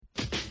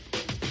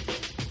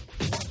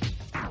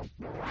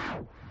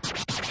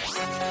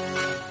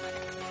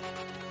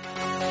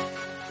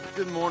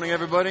Good morning,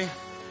 everybody.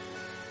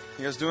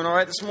 You guys doing all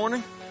right this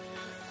morning?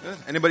 Good.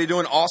 Anybody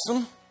doing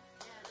awesome?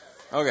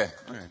 Okay,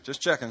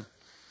 just checking.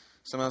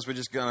 Sometimes we're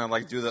just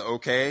gonna do the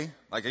okay.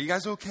 Are you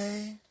guys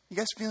okay? You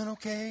guys feeling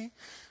okay?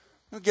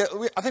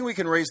 I think we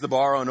can raise the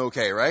bar on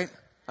okay, right?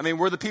 I mean,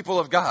 we're the people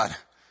of God.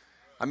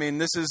 I mean,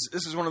 this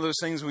is one of those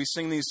things we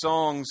sing these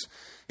songs.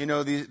 You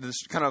know, this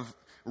kind of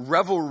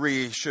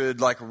revelry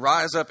should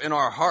rise up in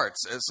our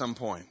hearts at some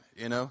point.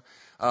 You know.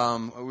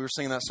 We were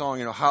singing that song,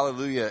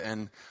 Hallelujah.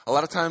 And a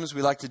lot of times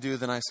we like to do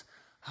the nice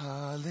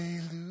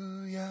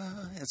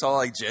Hallelujah. It's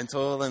all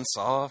gentle and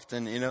soft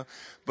and,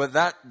 but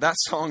that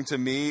song to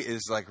me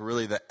is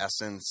really the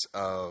essence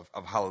of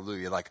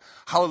Hallelujah.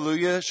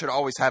 Hallelujah should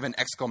always have an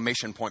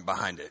exclamation point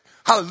behind it.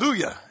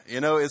 Hallelujah.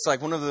 It's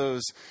one of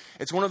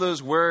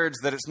those words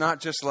that it's not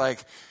just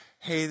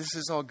hey, this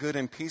is all good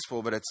and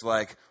peaceful, but it's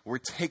we're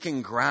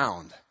taking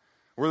ground.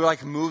 We're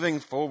moving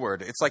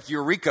forward. It's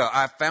eureka,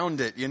 I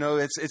found it.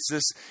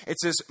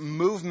 It's this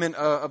movement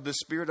of the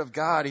Spirit of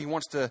God. He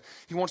wants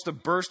to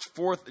burst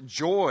forth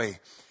joy.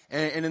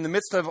 And in the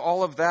midst of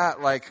all of that,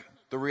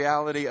 the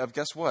reality of,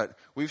 guess what?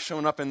 We've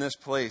shown up in this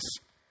place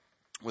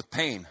with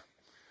pain.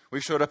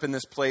 We've showed up in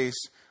this place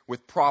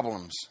with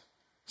problems.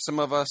 Some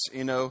of us,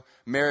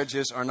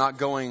 marriages are not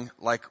going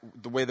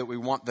the way that we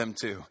want them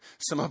to.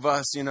 Some of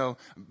us,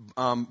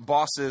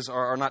 bosses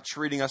are not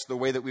treating us the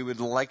way that we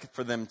would like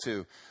for them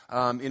to.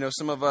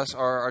 Some of us,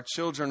 our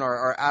children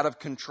are out of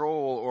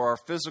control, or our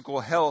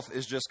physical health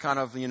is just kind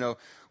of,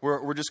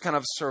 we're just kind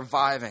of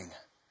surviving.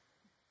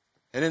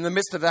 And in the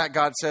midst of that,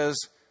 God says,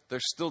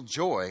 there's still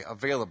joy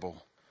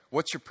available.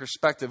 What's your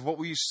perspective? What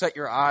will you set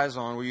your eyes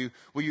on? Will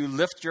you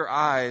lift your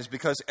eyes?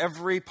 Because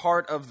every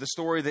part of the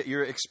story that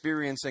you're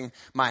experiencing,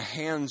 my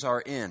hands are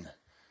in.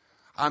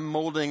 I'm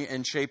molding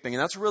and shaping. And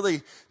that's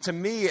really, to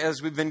me,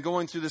 as we've been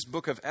going through this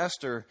book of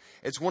Esther,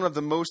 it's one of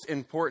the most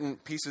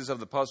important pieces of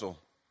the puzzle.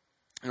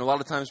 And a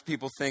lot of times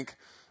people think,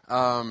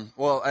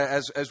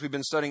 as we've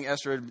been studying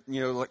Esther,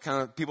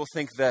 kind of people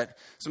think that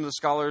some of the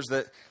scholars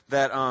that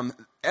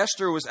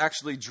Esther was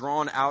actually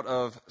drawn out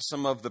of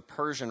some of the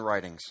Persian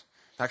writings.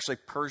 Actually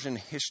Persian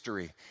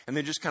history, and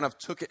they just kind of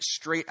took it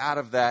straight out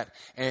of that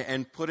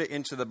and put it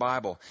into the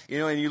Bible.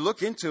 And you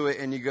look into it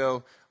and you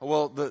go,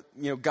 well,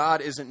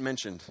 God isn't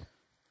mentioned,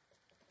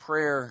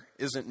 prayer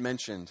isn't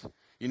mentioned.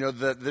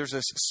 There's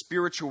this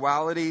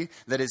spirituality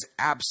that is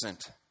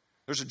absent.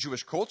 There's a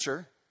Jewish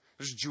culture,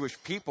 there's Jewish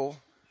people,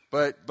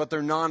 but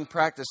they're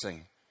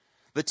non-practicing.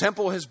 The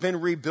temple has been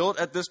rebuilt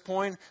at this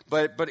point,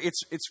 but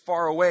it's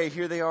far away.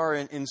 Here they are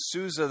in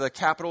Susa, the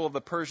capital of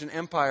the Persian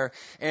Empire,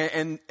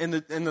 and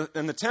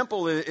the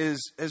temple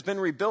has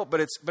been rebuilt, but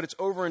it's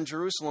over in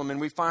Jerusalem.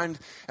 And we find,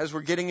 as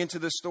we're getting into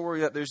this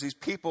story, that there's these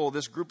people,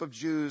 this group of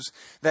Jews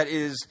that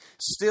is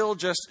still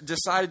just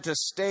decided to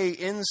stay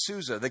in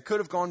Susa. They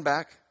could have gone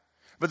back,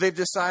 but they've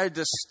decided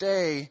to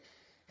stay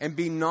and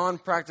be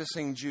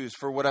non-practicing Jews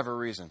for whatever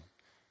reason.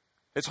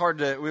 It's hard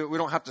to, we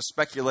don't have to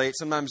speculate.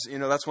 Sometimes,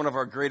 that's one of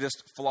our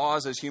greatest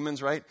flaws as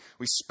humans, right?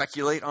 We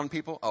speculate on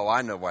people. Oh,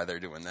 I know why they're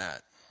doing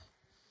that.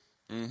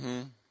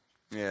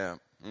 Yeah.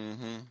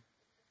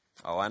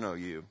 Oh, I know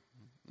you.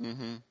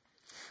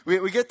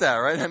 We get that,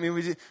 right? I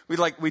mean,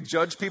 we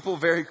judge people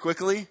very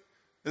quickly.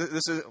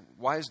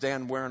 Why is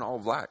Dan wearing all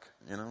black?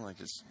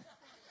 Doesn't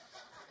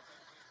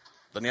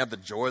he have the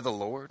joy of the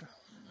Lord?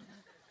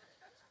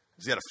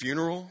 Is he at a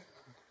funeral?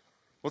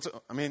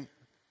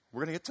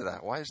 We're going to get to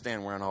that. Why is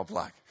Dan wearing all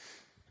black?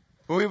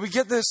 Well, we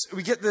get this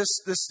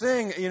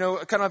thing,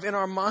 kind of in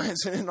our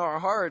minds and in our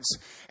hearts,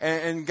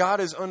 and God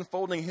is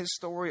unfolding His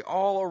story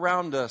all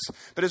around us.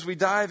 But as we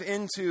dive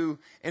into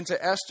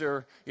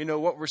Esther,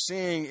 what we're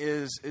seeing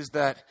is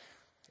that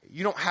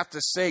you don't have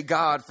to say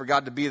God for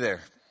God to be there.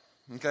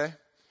 Okay?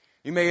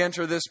 You may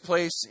enter this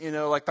place,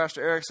 like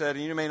Pastor Eric said,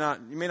 and you may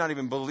not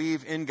even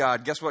believe in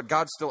God. Guess what?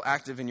 God's still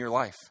active in your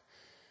life.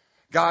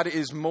 God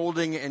is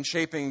molding and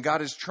shaping.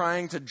 God is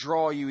trying to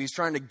draw you. He's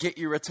trying to get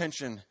your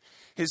attention.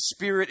 His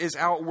Spirit is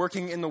out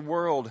working in the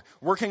world,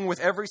 working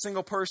with every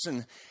single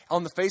person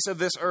on the face of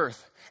this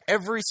earth.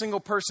 Every single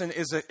person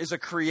is a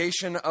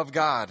creation of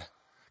God.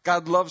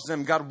 God loves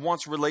them. God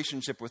wants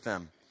relationship with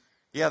them.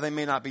 Yeah, they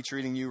may not be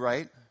treating you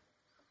right.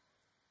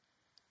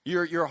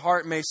 Your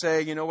heart may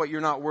say, you know what,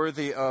 you're not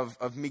worthy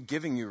of me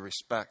giving you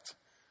respect.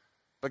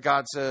 But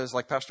God says,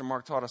 like Pastor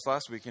Mark taught us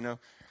last week,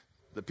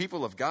 the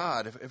people of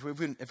God, if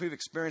we've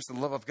experienced the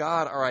love of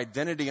God, our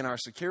identity and our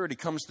security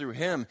comes through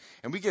Him.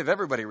 And we give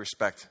everybody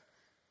respect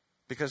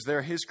because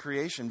they're His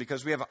creation,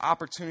 because we have an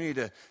opportunity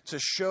to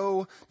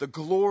show the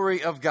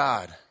glory of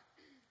God,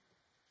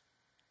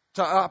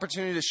 an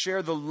opportunity to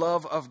share the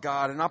love of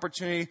God, an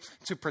opportunity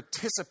to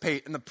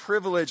participate in the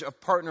privilege of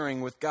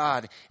partnering with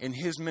God in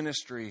His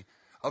ministry,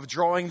 of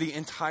drawing the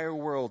entire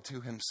world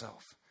to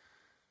Himself.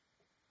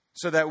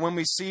 So that when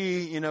we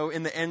see, in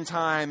the end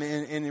time,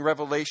 in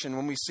Revelation,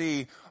 when we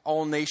see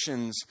all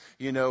nations,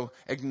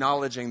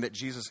 acknowledging that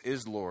Jesus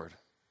is Lord,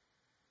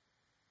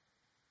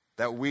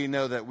 that we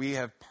know that we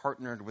have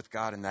partnered with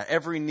God in that.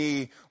 Every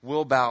knee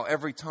will bow,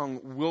 every tongue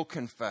will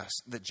confess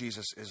that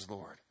Jesus is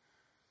Lord.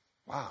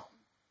 Wow.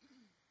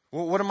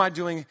 Well, what am I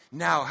doing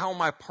now? How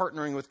am I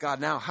partnering with God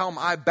now? How am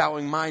I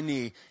bowing my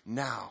knee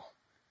now?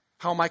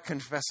 How am I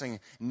confessing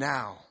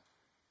now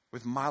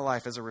with my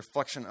life as a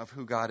reflection of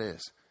who God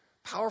is?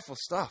 Powerful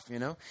stuff, you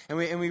know? And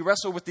we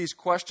wrestle with these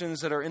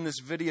questions that are in this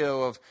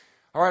video of,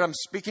 all right, I'm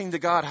speaking to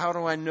God. How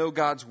do I know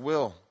God's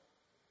will?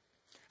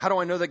 How do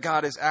I know that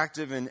God is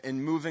active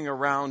and moving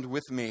around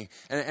with me?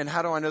 And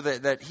how do I know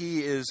that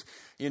He is,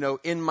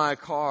 in my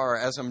car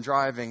as I'm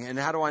driving? And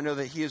how do I know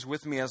that He is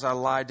with me as I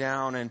lie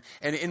down and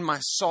in my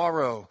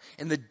sorrow,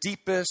 in the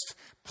deepest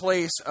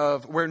place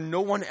of where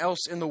no one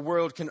else in the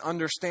world can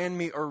understand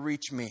me or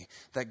reach me,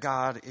 that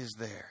God is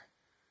there?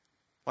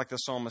 Like the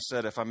psalmist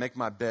said, if I make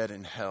my bed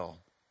in hell,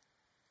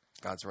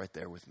 God's right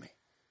there with me.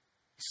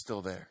 He's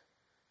still there.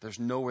 There's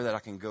nowhere that I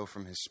can go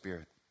from His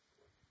Spirit.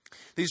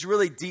 These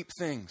really deep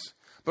things.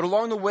 But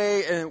along the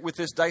way, with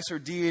this dice or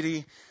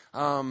deity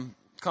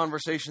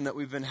conversation that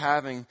we've been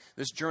having,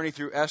 this journey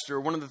through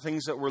Esther, one of the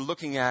things that we're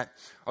looking at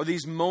are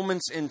these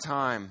moments in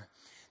time.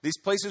 These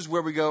places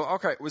where we go,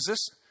 okay,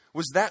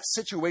 was that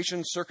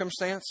situation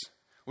circumstance?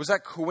 Was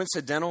that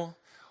coincidental?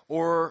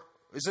 Or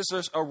is this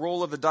just a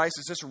roll of the dice?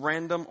 Is this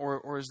random?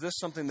 Or is this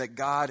something that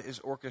God is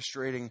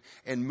orchestrating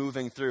and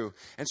moving through?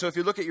 And so if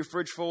you look at your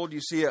fridge fold,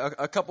 you see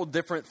a couple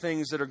different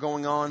things that are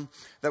going on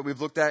that we've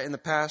looked at in the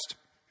past.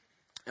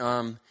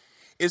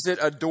 Is it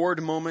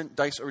adored moment,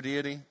 dice or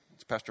deity?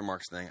 It's Pastor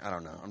Mark's thing. I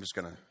don't know. I'm just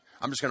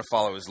gonna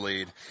follow his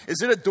lead.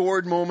 Is it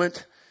adored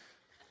moment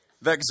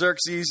that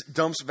Xerxes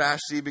dumps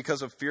Vashti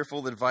because of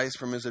fearful advice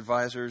from his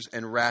advisors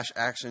and rash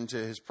action to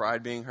his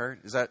pride being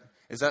hurt? Is that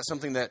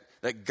something that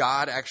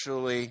God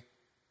actually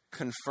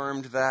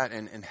confirmed that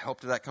and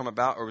helped that come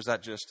about? Or was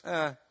that just,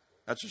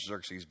 that's just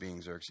Xerxes being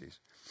Xerxes?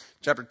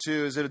 Chapter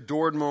 2, is it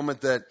adored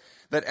moment that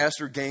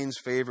Esther gains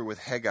favor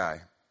with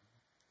Hegai?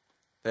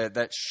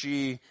 That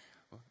she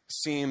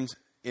seemed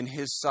in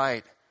his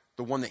sight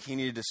the one that he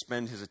needed to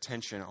spend his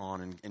attention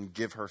on and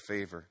give her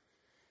favor?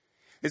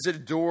 Is it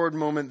adored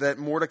moment that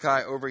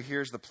Mordecai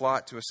overhears the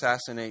plot to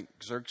assassinate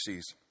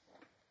Xerxes?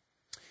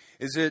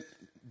 Is it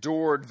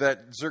adored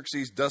that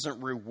Xerxes doesn't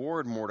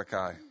reward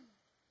Mordecai?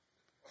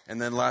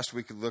 And then last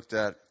week we looked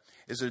at,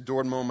 is it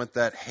adored moment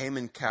that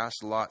Haman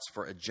cast lots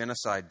for a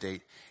genocide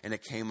date and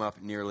it came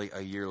up nearly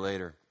a year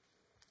later?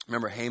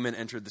 Remember, Haman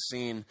entered the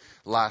scene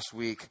last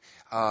week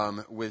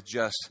with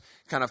just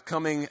kind of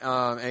coming,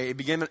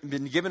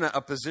 been given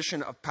a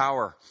position of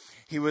power.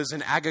 He was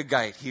an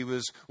Agagite. He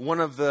was one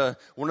of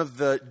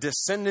the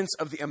descendants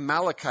of the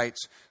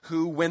Amalekites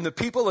who, when the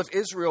people of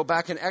Israel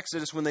back in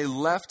Exodus, when they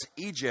left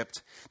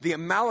Egypt, the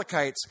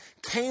Amalekites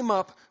came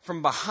up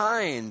from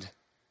behind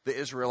the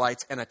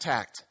Israelites and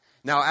attacked.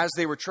 Now, as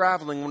they were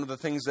traveling, one of the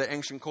things that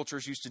ancient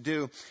cultures used to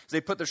do is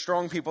they put the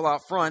strong people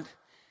out front,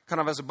 kind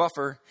of as a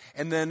buffer,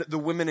 and then the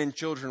women and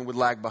children would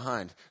lag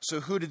behind. So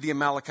who did the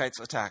Amalekites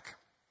attack?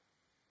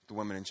 The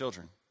women and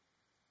children.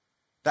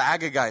 The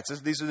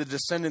Agagites, these are the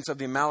descendants of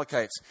the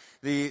Amalekites.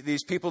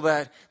 These people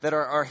that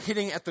are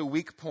hitting at the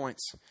weak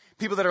points.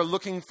 People that are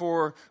looking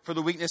for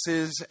the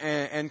weaknesses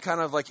and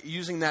kind of like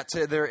using that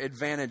to their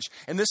advantage.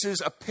 And this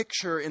is a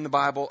picture in the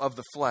Bible of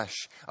the flesh,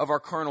 of our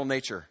carnal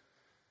nature.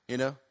 You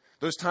know?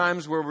 Those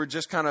times where we're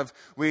just kind of,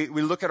 we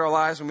look at our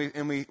lives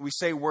and we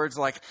say words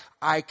like,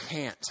 I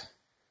can't.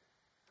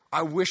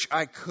 I wish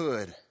I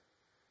could.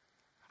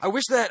 I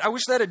wish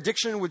that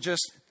addiction would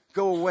just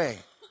go away.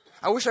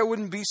 I wish I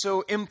wouldn't be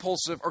so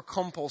impulsive or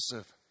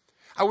compulsive.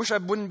 I wish I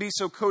wouldn't be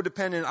so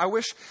codependent. I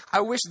wish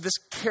this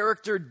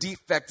character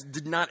defect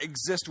did not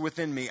exist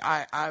within me.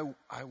 I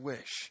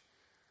wish.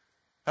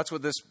 That's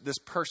what this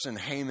person,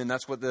 Haman,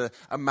 that's what the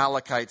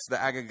Amalekites, the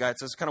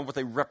Agagites, that's kind of what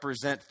they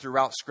represent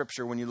throughout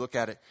Scripture when you look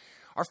at it.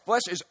 Our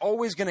flesh is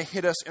always going to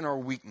hit us in our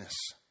weakness.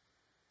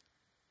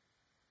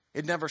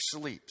 It never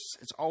sleeps.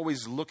 It's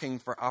always looking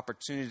for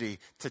opportunity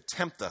to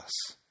tempt us.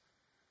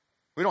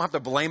 We don't have to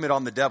blame it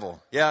on the devil.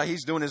 Yeah,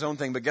 he's doing his own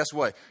thing, but guess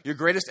what? Your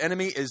greatest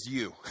enemy is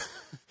you.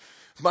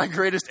 My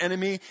greatest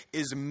enemy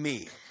is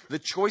me. The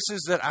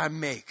choices that I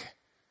make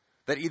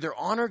that either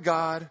honor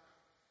God,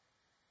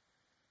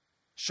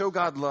 show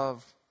God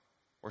love,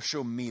 or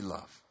show me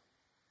love.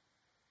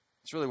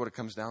 That's really what it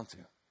comes down to.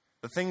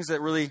 The things that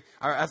really,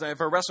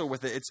 if I wrestle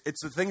with it,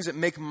 it's the things that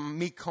make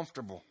me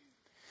comfortable.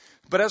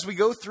 But as we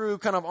go through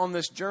kind of on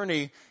this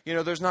journey,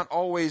 there's not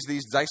always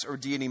these dice or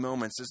deity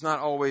moments. It's not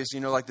always,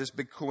 like this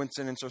big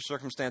coincidence or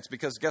circumstance,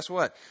 because guess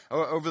what?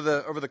 Over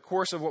the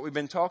course of what we've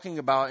been talking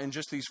about in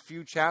just these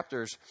few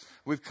chapters,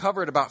 we've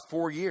covered about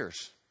 4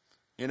 years.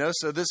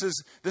 So this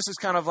is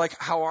kind of like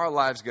how our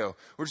lives go.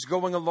 We're just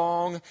going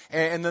along,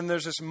 and then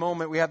there's this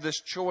moment. We have this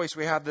choice.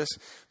 We have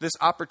this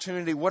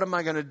opportunity. What am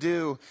I going to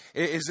do?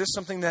 Is this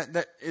something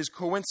that is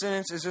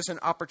coincidence? Is this an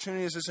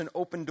opportunity? Is this an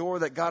open door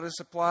that God has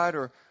supplied?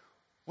 Or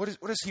what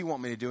does He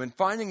want me to do? And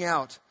finding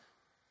out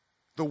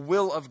the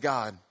will of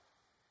God.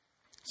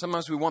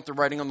 Sometimes we want the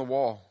writing on the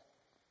wall.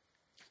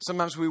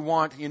 Sometimes we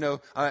want,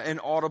 an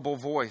audible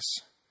voice.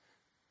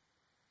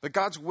 But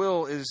God's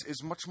will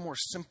is much more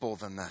simple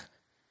than that.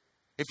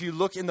 If you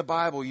look in the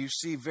Bible, you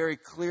see very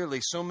clearly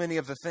so many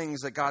of the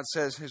things that God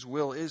says His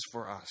will is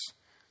for us.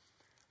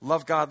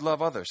 love God,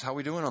 love others. How are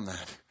we doing on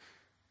that?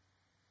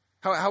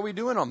 How are we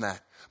doing on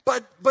that?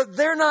 But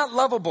they're not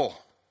lovable,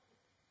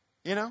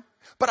 you know?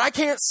 But I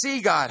can't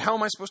see God. How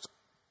am I supposed to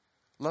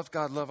love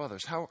God, love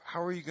others? How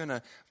are you going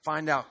to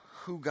find out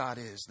who God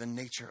is, the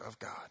nature of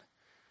God?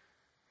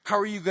 How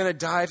are you going to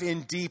dive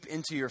in deep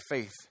into your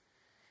faith?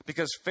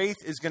 Because faith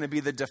is going to be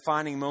the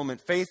defining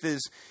moment. Faith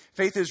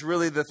is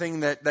really the thing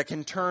that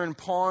can turn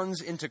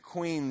pawns into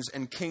queens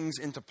and kings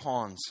into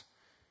pawns.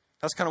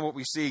 That's kind of what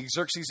we see.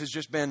 Xerxes has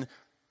just been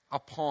a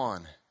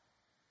pawn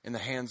in the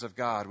hands of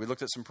God. We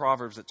looked at some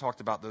Proverbs that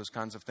talked about those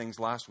kinds of things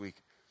last week.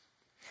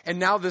 And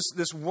now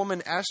this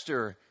woman,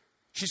 Esther,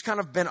 she's kind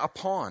of been a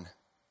pawn.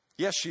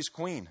 Yes, she's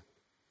queen,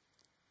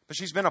 but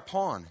she's been a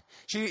pawn.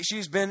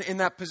 She's been in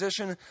that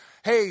position.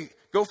 Hey,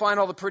 go find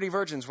all the pretty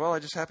virgins. Well, I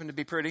just happen to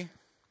be pretty.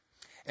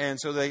 And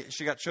so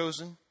she got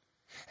chosen.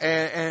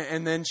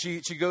 And then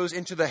she goes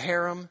into the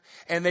harem,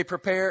 and they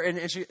prepare, and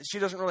she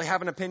doesn't really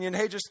have an opinion.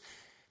 Hey, just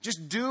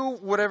do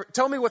whatever.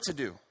 Tell me what to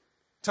do.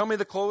 Tell me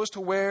the clothes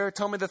to wear.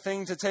 Tell me the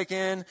thing to take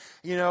in,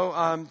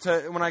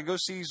 when I go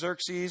see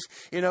Xerxes,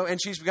 and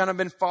she's kind of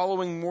been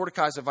following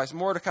Mordecai's advice.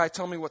 Mordecai,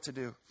 tell me what to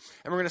do.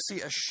 And we're going to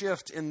see a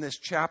shift in this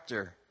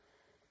chapter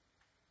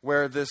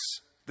where this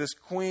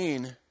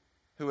queen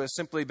who has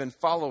simply been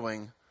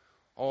following,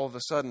 all of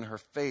a sudden her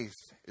faith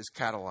is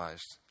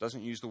catalyzed.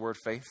 Doesn't use the word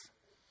faith.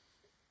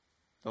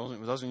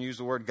 Doesn't use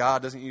the word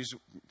God. Doesn't use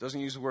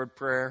the word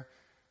prayer.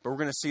 But we're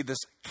going to see this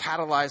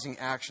catalyzing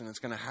action that's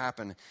going to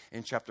happen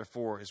in chapter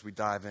 4 as we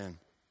dive in.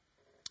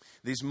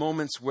 These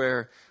moments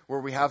where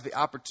we have the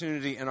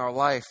opportunity in our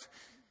life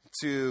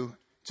to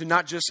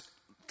not just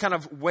kind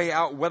of weigh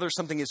out whether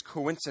something is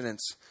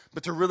coincidence,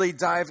 but to really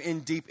dive in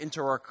deep into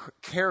our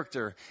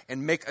character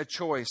and make a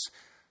choice.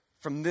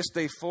 From this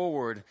day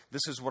forward,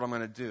 this is what I'm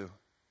going to do.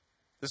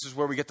 This is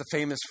where we get the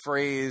famous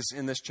phrase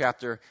in this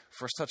chapter,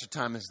 for such a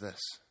time as this.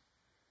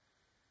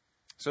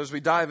 So as we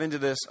dive into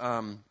this,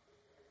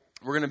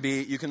 we're going to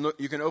be. You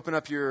can open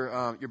up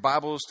your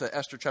Bibles to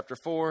Esther chapter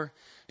 4.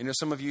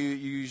 Some of you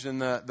using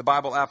the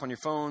Bible app on your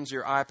phones,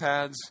 your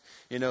iPads.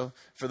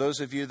 For those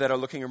of you that are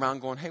looking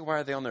around, going, "Hey, why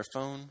are they on their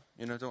phone?"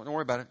 Don't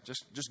worry about it.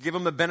 Just give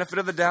them the benefit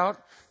of the doubt.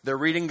 They're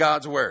reading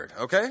God's word.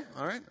 Okay,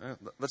 all right.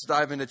 Let's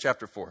dive into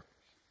chapter 4.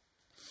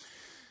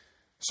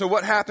 So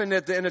what happened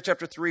at the end of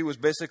chapter 3 was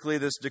basically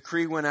this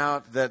decree went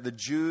out that the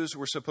Jews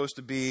were supposed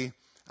to be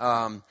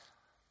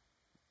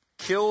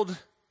killed,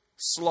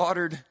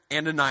 slaughtered,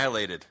 and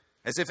annihilated.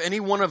 As if any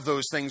one of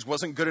those things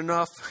wasn't good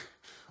enough,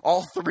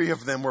 all three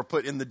of them were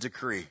put in the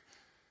decree,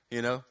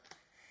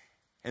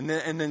 And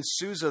then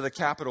Susa, the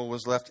capital,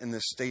 was left in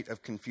this state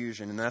of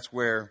confusion. And that's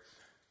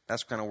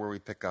kind of where we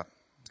pick up.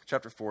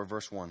 Chapter 4,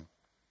 verse 1.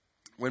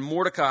 When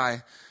Mordecai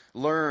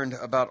learned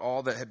about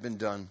all that had been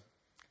done,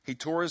 he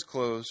tore his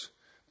clothes,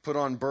 put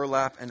on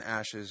burlap and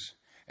ashes,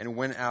 and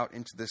went out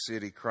into the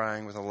city,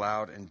 crying with a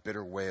loud and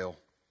bitter wail.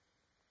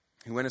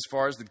 He went as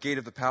far as the gate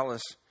of the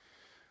palace,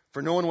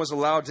 for no one was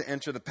allowed to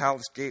enter the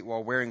palace gate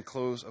while wearing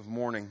clothes of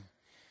mourning.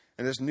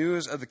 And as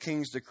news of the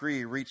king's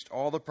decree reached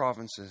all the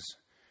provinces,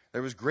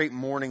 there was great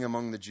mourning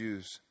among the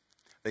Jews.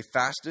 They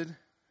fasted,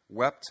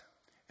 wept,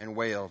 and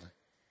wailed,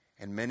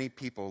 and many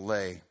people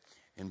lay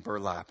in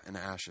burlap and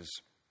ashes.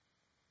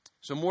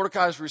 So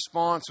Mordecai's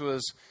response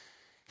was,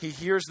 he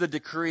hears the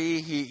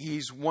decree.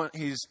 He's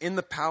in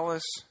the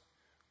palace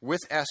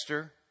with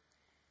Esther.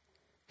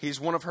 He's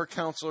one of her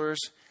counselors.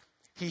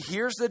 He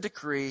hears the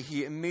decree.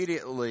 He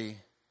immediately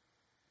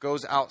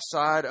goes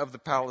outside of the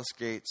palace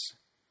gates,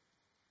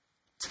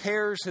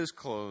 tears his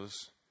clothes,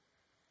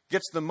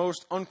 gets the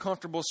most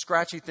uncomfortable,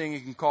 scratchy thing he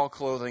can call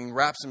clothing,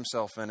 wraps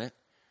himself in it,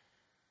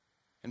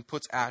 and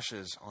puts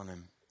ashes on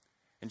him,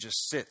 and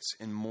just sits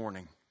in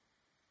mourning.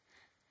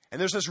 And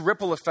there's this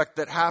ripple effect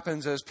that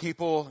happens as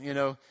people, they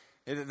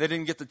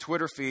didn't get the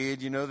Twitter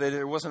feed,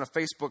 there wasn't a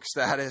Facebook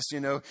status,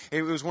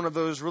 it was one of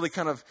those really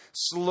kind of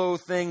slow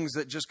things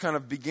that just kind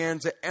of began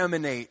to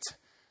emanate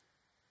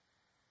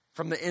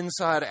from the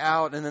inside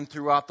out and then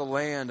throughout the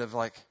land of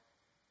like,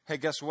 hey,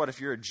 guess what? If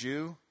you're a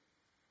Jew,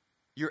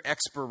 your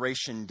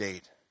expiration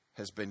date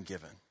has been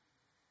given.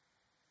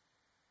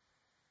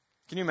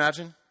 Can you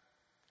imagine?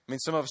 I mean,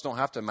 some of us don't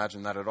have to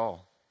imagine that at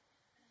all.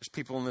 There's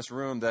people in this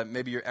room that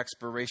maybe your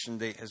expiration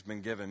date has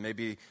been given.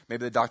 Maybe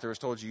the doctor has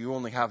told you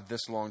only have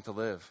this long to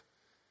live.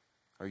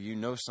 Or you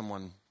know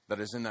someone that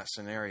is in that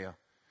scenario.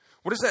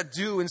 What does that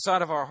do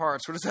inside of our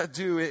hearts? What does that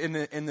do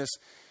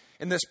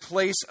in this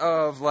place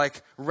of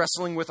like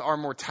wrestling with our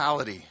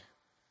mortality?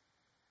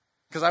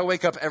 Because I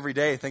wake up every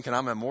day thinking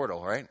I'm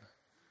immortal, right?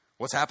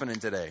 What's happening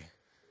today?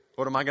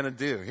 What am I going to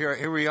do?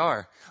 Here we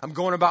are. I'm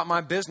going about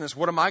my business.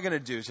 What am I going to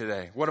do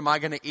today? What am I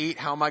going to eat?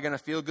 How am I going to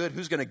feel good?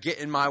 Who's going to get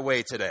in my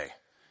way today?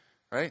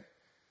 Right?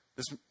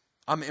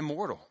 I'm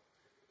immortal.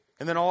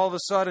 And then all of a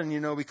sudden,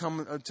 we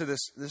come to this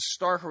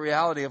stark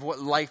reality of what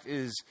life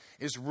is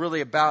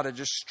really about. It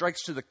just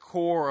strikes to the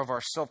core of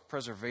our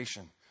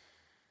self-preservation.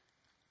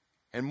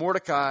 And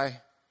Mordecai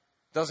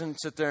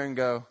doesn't sit there and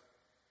go,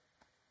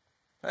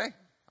 hey,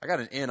 I got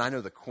an in. I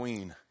know the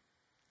queen.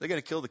 They're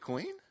going to kill the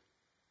queen?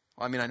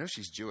 Well, I mean, I know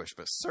she's Jewish,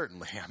 but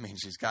certainly, I mean,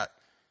 she's got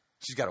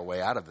a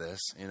way out of this,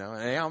 you know.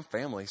 And yeah, I'm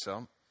family,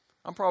 so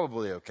I'm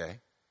probably okay.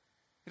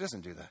 He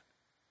doesn't do that.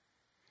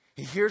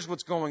 He hears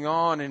what's going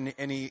on,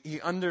 and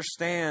he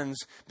understands,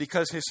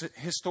 because his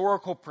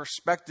historical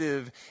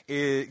perspective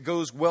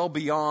goes well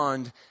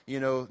beyond,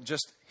 you know,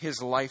 just his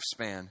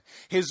lifespan.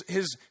 His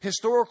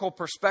historical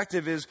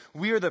perspective is,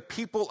 we are the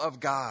people of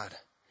God.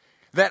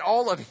 That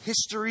all of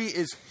history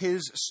is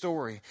his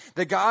story.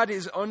 That God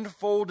is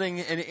unfolding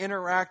and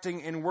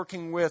interacting and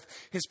working with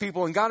his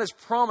people. And God has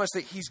promised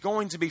that he's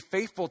going to be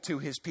faithful to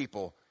his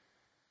people.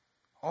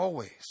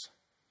 Always.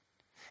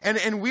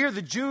 And we're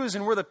the Jews,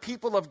 and we're the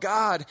people of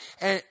God.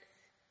 And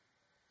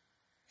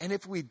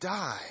if we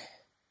die,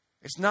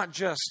 it's not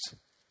just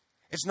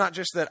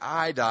that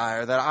I die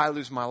or that I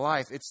lose my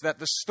life. It's that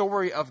the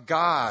story of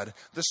God,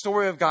 the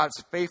story of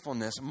God's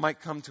faithfulness might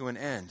come to an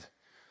end.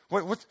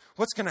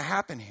 What's going to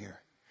happen here?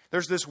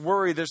 There's this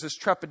worry, there's this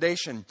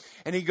trepidation.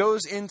 And he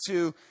goes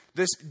into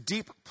this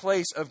deep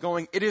place of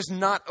going, it is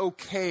not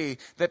okay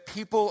that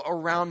people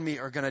around me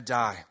are going to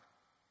die.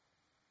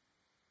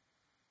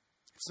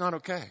 It's not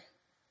okay.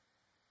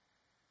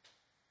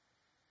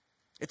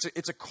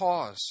 It's a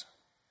cause.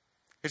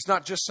 It's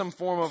not just some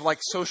form of like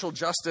social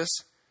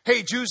justice.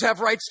 Hey, Jews have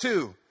rights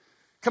too.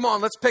 Come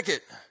on, let's pick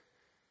it.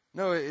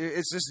 No,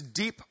 it's this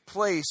deep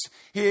place.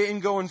 He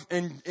didn't go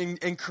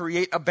and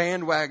create a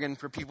bandwagon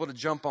for people to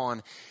jump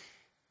on.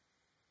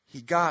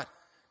 He got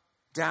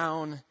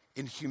down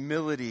in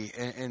humility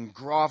and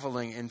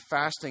groveling and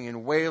fasting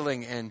and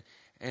wailing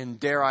and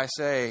dare I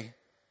say,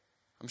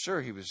 I'm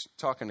sure he was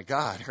talking to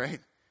God, right?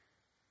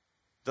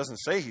 Doesn't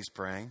say he's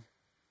praying.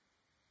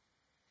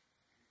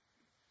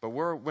 But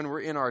when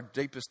we're in our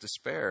deepest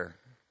despair,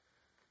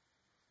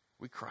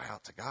 we cry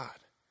out to God.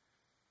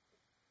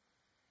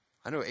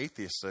 I know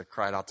atheists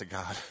cried out to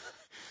God.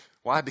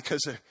 Why?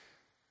 Because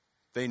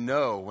they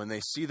know when they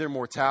see their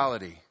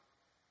mortality.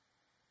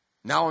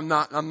 Now I'm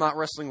not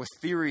wrestling with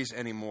theories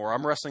anymore.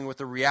 I'm wrestling with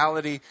the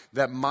reality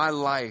that my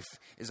life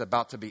is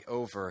about to be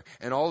over.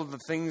 And all of the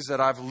things that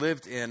I've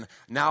lived in,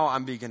 now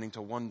I'm beginning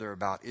to wonder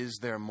about, is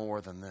there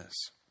more than this?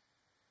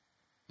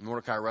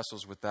 Mordecai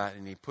wrestles with that,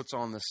 and he puts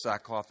on the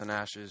sackcloth and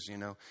ashes, you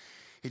know.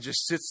 He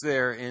just sits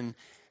there and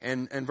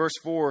verse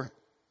 4,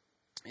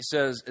 it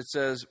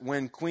says,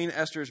 when Queen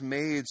Esther's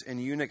maids and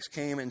eunuchs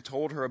came and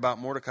told her about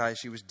Mordecai,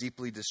 she was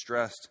deeply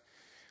distressed.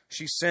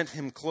 She sent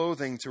him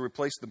clothing to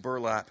replace the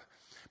burlap,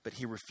 but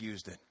he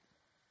refused it.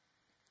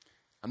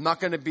 I'm not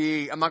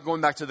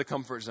going back to the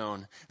comfort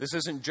zone. This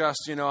isn't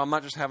just, you know, I'm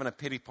not just having a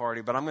pity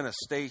party, but I'm going to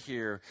stay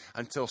here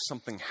until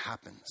something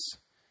happens.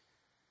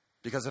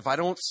 Because if I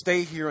don't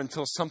stay here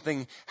until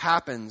something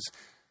happens,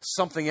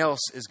 something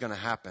else is going to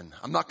happen.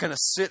 I'm not going to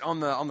sit on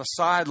the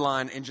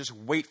sideline and just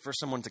wait for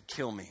someone to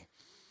kill me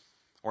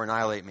or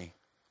annihilate me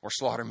or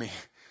slaughter me.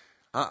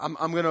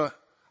 I'm going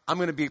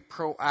to be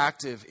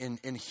proactive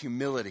in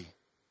humility.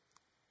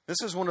 This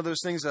is one of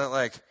those things that,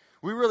 like,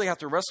 we really have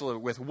to wrestle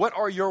with. What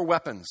are your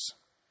weapons?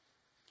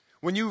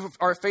 When you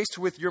are faced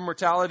with your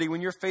mortality,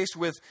 when you're faced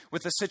with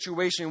a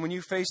situation, when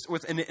you're faced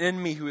with an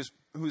enemy who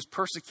is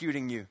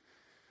persecuting you,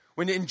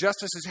 when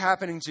injustice is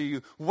happening to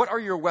you, what are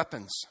your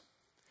weapons?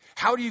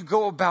 How do you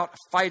go about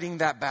fighting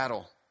that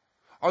battle?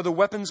 Are the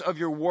weapons of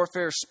your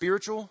warfare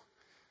spiritual?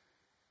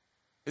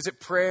 Is it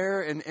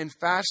prayer and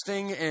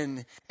fasting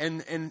and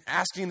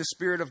asking the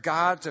Spirit of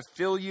God to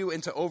fill you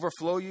and to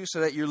overflow you so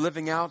that you're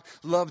living out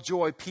love,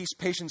 joy, peace,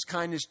 patience,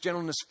 kindness,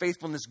 gentleness,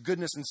 faithfulness,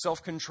 goodness, and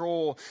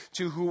self-control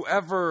to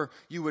whoever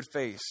you would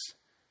face,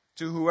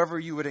 to whoever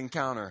you would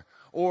encounter?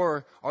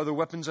 Or are the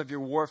weapons of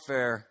your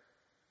warfare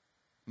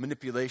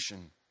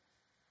manipulation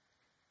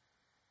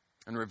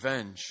and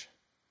revenge,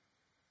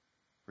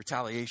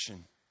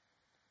 retaliation,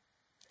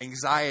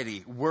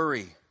 anxiety,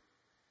 worry?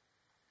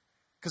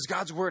 Because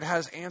God's word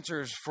has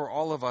answers for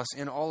all of us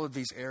in all of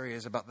these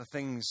areas about the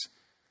things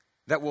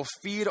that will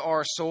feed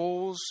our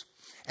souls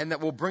and that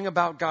will bring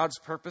about God's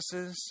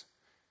purposes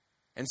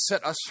and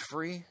set us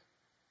free.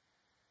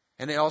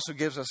 And it also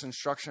gives us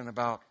instruction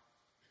about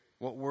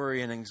what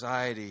worry and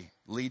anxiety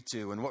lead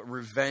to and what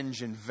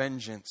revenge and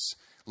vengeance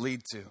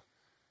lead to.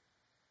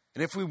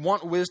 And if we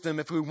want wisdom,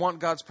 if we want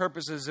God's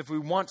purposes, if we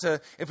want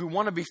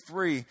to be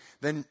free,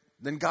 then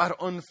God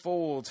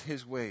unfolds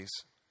his ways.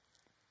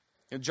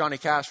 You know, Johnny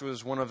Cash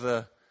was one of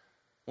the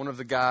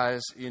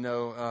guys, you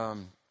know,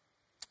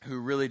 who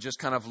really just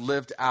kind of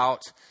lived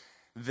out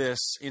this.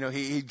 You know,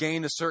 he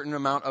gained a certain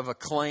amount of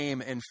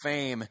acclaim and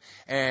fame,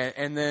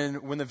 and then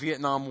when the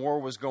Vietnam War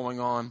was going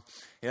on,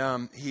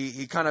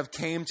 he kind of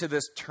came to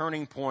this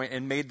turning point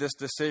and made this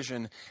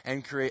decision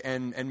and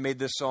made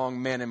this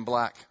song "Man in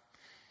Black."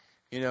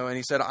 You know, and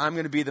he said, I'm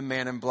going to be the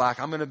man in black.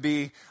 You're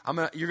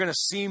going to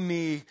see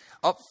me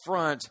up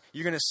front.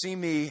 You're going to see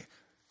me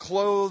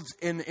clothed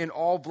in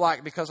all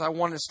black because I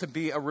want this to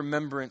be a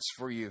remembrance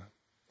for you.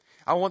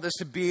 I want this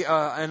to be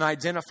an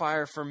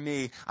identifier for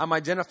me. I'm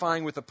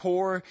identifying with the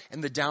poor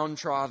and the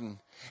downtrodden.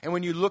 And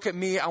when you look at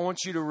me, I want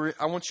you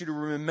to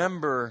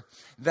remember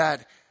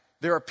that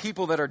there are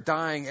people that are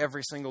dying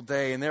every single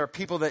day, and there are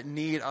people that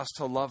need us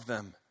to love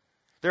them.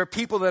 There are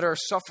people that are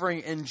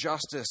suffering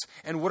injustice,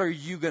 and what are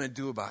you going to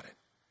do about it?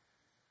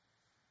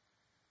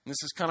 And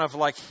this is kind of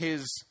like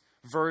his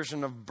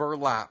version of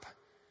burlap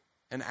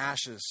and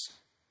ashes.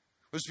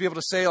 Was to be able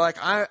to say, like,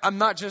 I'm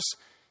not just,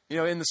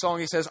 in the song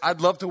he says,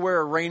 I'd love to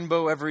wear a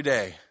rainbow every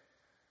day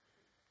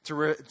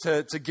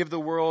to give the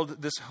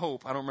world this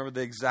hope. I don't remember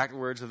the exact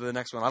words of the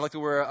next one. I'd like to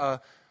wear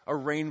a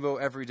rainbow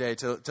every day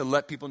to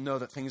let people know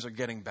that things are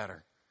getting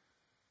better.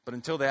 But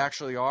until they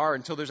actually are,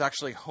 until there's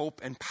actually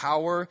hope and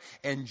power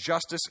and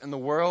justice in the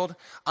world,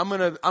 I'm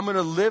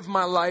gonna live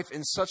my life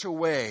in such a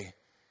way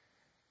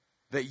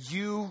that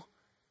you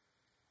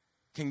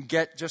can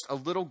get just a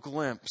little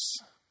glimpse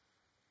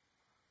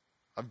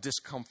of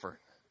discomfort.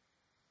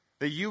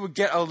 That you would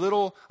get a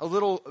little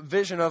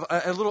vision of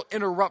a little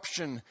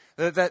interruption,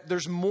 that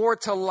there's more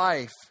to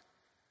life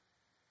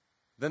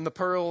than the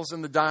pearls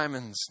and the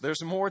diamonds.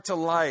 There's more to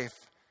life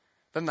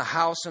than the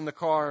house and the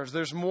cars.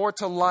 There's more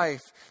to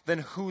life than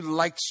who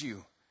likes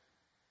you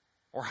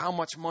or how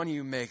much money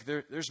you make.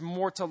 There's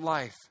more to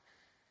life.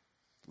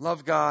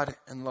 Love God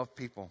and love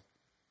people.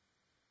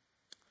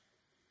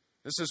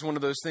 This is one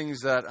of those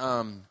things that,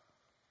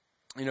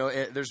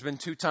 there's been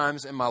 2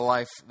 times in my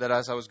life that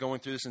as I was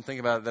going through this and thinking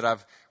about it, that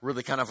I've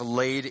really kind of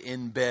laid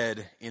in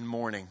bed in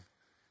mourning.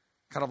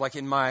 Kind of like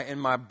in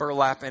my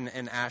burlap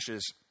and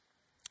ashes.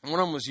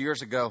 One of them was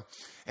years ago,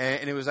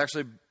 and it was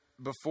actually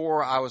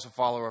before I was a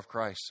follower of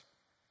Christ.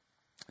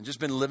 I've just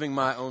been living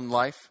my own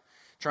life,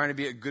 trying to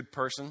be a good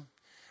person.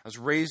 I was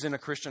raised in a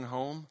Christian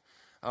home.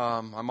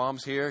 My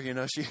mom's here,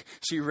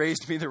 she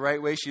raised me the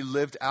right way. She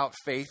lived out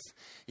faith,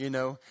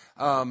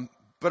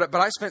 But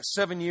I spent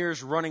 7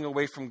 years running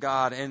away from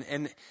God.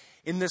 And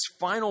in this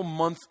final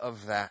month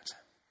of that,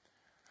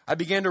 I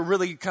began to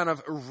really kind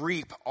of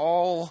reap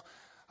all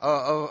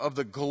of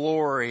the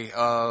glory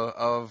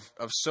of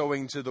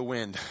sowing to the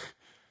wind.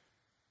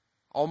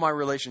 All my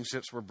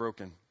relationships were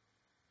broken.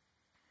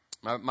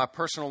 My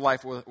personal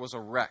life was a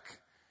wreck.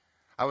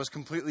 I was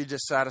completely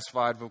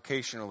dissatisfied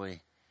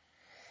vocationally.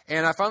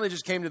 And I finally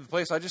just came to the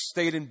place, I just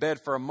stayed in bed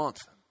for a month.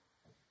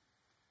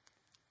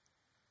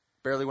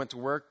 Barely went to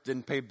work,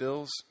 didn't pay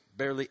bills,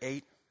 barely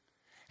ate.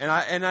 And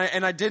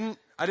I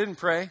didn't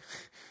pray.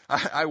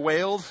 I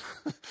wailed.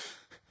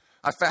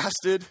 I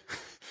fasted.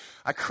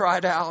 I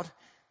cried out.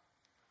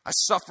 I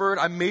suffered.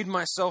 I made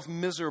myself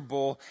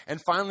miserable.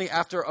 And finally,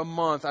 after a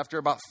month, after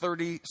about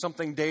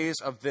 30-something days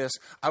of this,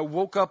 I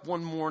woke up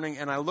one morning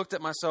and I looked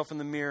at myself in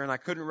the mirror and I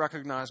couldn't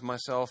recognize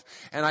myself.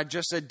 And I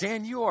just said,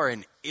 Dan, you are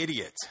an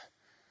idiot.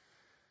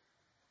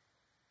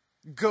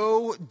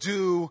 Go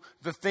do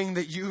the thing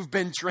that you've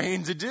been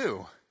trained to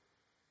do.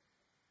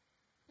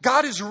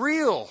 God is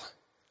real.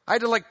 I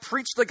had to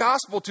preach the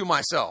gospel to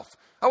myself.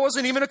 I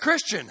wasn't even a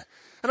Christian.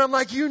 And I'm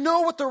like, you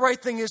know what the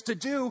right thing is to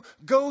do.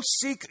 Go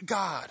seek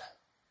God.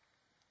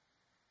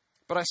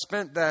 But I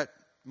spent that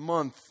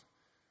month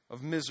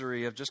of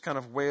misery, of just kind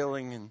of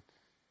wailing and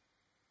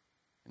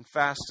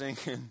fasting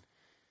and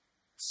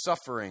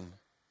suffering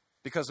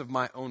because of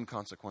my own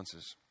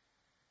consequences.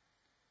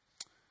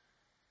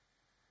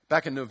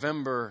 Back in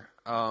November,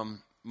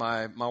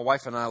 my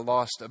wife and I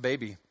lost a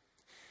baby.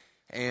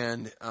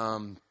 And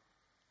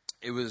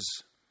it was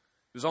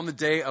on the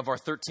day of our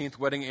 13th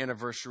wedding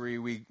anniversary.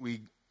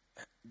 We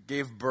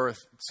gave birth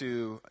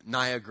to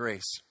Naya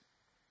Grace,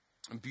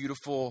 a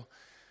beautiful,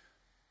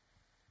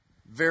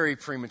 very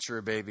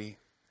premature baby.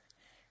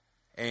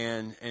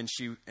 And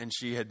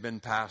she had been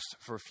passed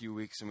for a few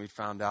weeks, and we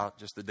found out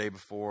just the day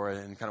before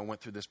and kind of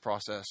went through this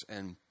process.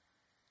 And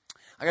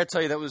I got to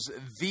tell you, that was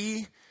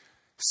the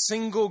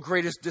single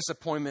greatest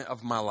disappointment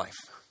of my life.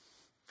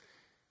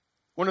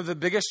 One of the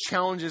biggest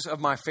challenges of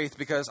my faith,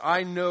 because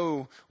I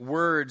know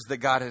words that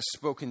God has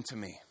spoken to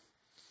me.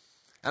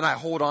 And I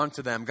hold on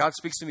to them. God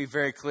speaks to me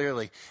very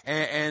clearly.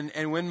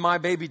 And when my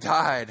baby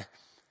died,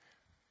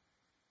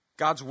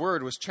 God's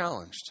word was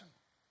challenged.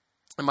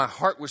 And my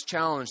heart was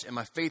challenged and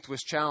my faith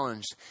was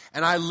challenged.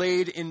 And I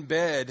laid in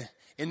bed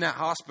in that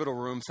hospital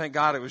room. Thank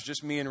God it was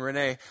just me and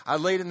Renee. I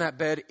laid in that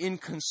bed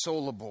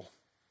inconsolable.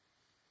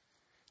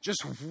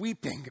 Just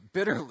weeping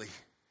bitterly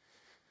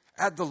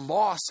at the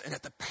loss and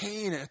at the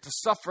pain and at the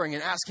suffering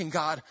and asking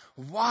God,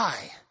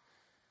 why?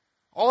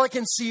 All I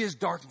can see is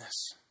darkness.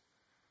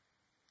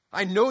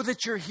 I know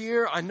that you're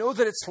here. I know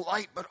that it's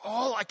light, but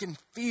all I can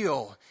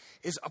feel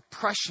is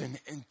oppression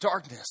and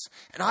darkness.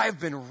 And I have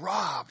been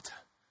robbed.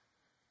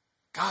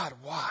 God,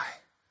 why?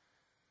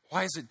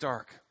 Why is it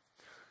dark?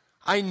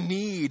 I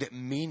need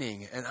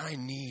meaning and I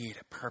need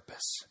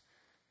purpose.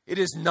 It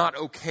is not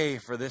okay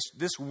for this.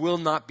 This will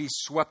not be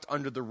swept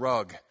under the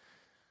rug.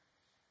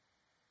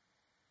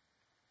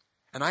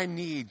 And I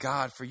need,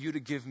 God, for you to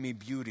give me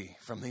beauty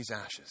from these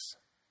ashes.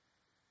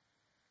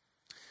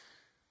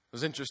 It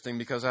was interesting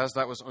because as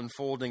that was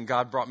unfolding,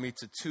 God brought me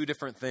to 2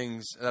 different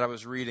things that I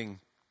was reading.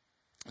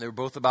 They were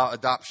both about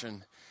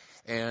adoption.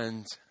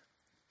 And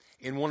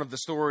in one of the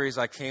stories,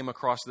 I came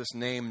across this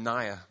name,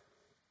 Naya.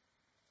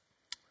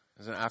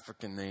 It's an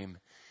African name.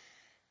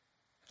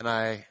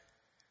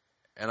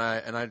 And And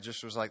I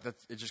just was like,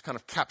 it just kind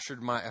of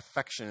captured my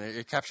affection.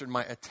 It captured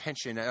my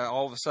attention.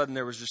 All of a sudden,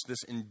 there was just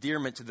this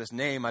endearment to this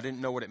name. I didn't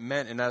know what it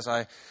meant. And as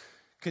I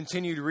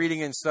continued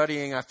reading and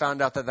studying, I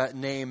found out that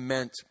name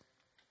meant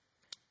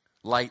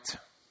light.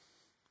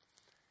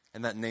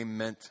 And that name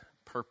meant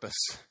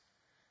purpose.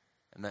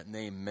 And that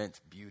name meant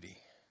beauty.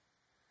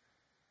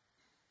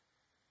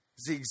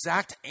 It's the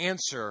exact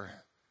answer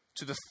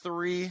to the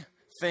three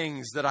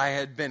things that I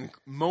had been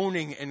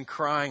moaning and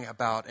crying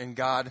about. And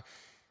God,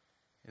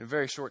 in a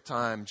very short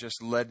time,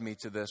 just led me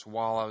to this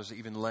while I was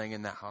even laying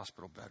in that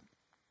hospital bed.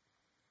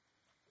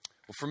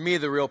 Well, for me,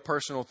 the real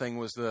personal thing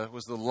was the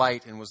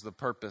light and was the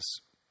purpose.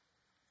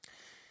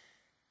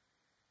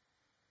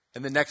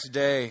 And the next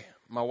day,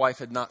 my wife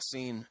had not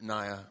seen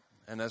Naya.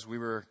 And as we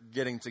were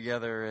getting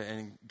together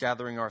and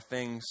gathering our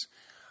things,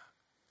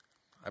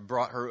 I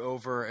brought her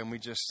over and we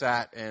just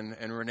sat. And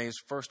Renee's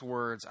first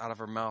words out of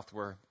her mouth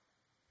were,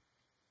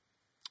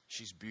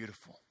 "She's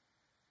beautiful."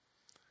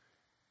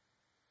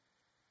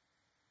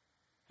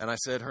 And I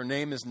said, "Her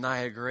name is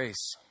Naya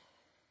Grace.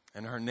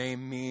 And her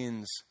name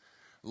means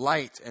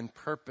light and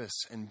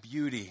purpose and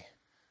beauty."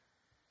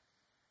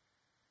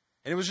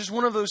 And it was just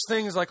one of those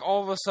things, like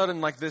all of a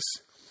sudden, like this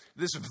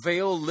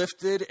veil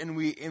lifted, and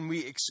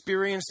we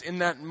experienced in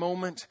that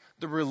moment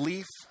the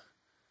relief.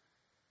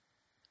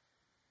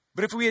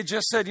 But if we had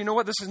just said, you know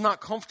what, this is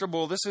not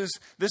comfortable, this is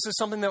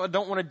something that I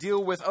don't want to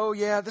deal with. Oh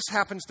yeah, this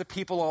happens to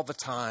people all the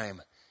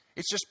time.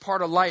 It's just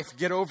part of life.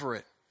 Get over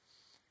it.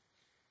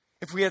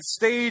 If we had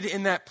stayed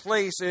in that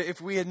place,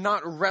 if we had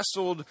not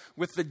wrestled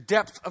with the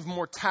depth of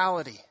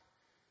mortality,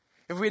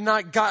 if we had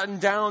not gotten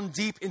down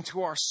deep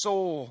into our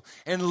soul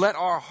and let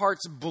our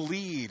hearts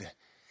bleed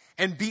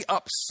and be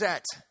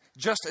upset,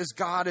 just as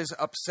God is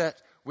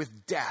upset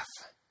with death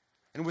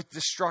and with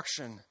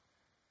destruction,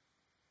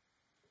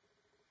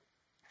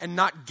 and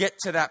not get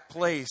to that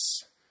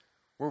place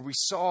where we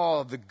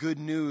saw the good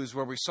news,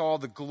 where we saw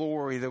the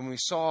glory, then we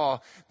saw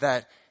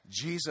that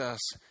Jesus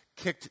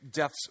kicked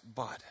death's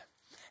butt.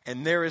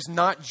 And there is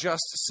not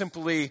just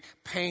simply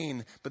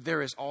pain, but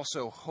there is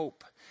also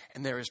hope,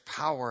 and there is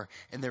power,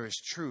 and there is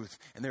truth,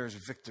 and there is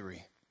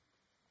victory.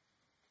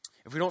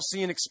 If we don't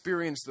see and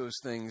experience those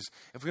things,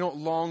 if we don't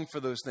long for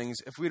those things,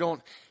 if we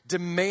don't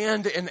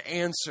demand an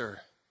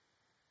answer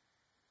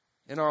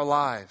in our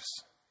lives,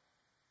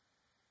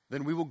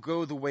 then we will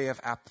go the way of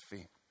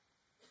apathy.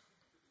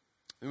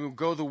 And we will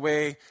go the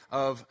way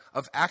of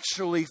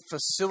actually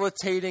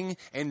facilitating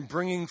and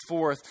bringing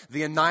forth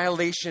the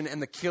annihilation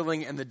and the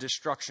killing and the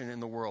destruction in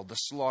the world, the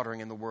slaughtering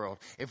in the world.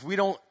 If we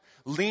don't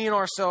lean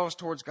ourselves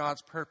towards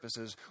God's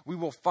purposes, we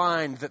will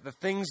find that the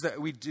things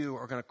that we do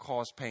are going to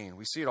cause pain.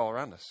 We see it all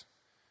around us.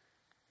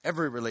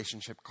 Every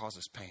relationship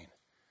causes pain.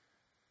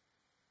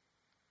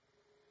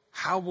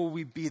 How will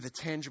we be the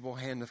tangible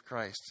hand of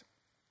Christ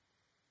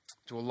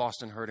to a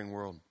lost and hurting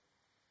world?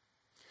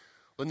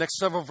 The next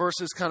several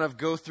verses kind of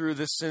go through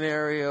this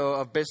scenario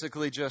of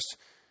basically just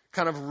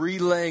kind of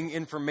relaying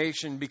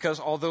information, because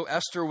although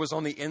Esther was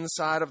on the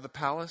inside of the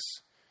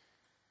palace,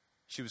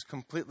 she was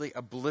completely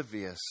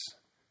oblivious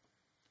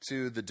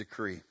to the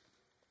decree.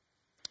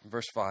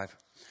 Verse 5.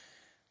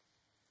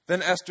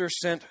 Then Esther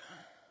sent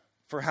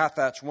for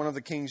Hathach, one of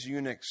the king's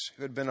eunuchs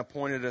who had been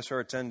appointed as her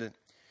attendant.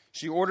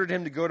 She ordered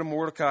him to go to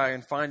Mordecai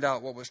and find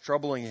out what was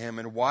troubling him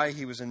and why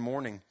he was in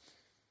mourning.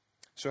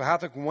 So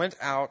Hathach went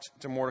out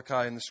to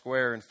Mordecai in the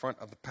square in front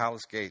of the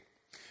palace gate.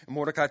 And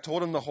Mordecai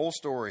told him the whole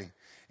story,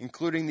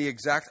 including the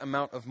exact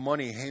amount of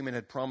money Haman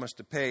had promised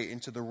to pay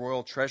into the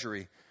royal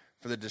treasury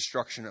for the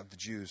destruction of the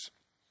Jews.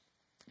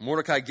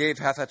 Mordecai gave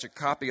Hathach a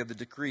copy of the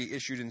decree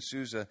issued in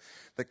Susa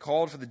that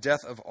called for the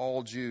death of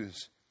all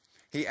Jews.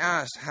 He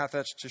asked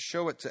Hathach to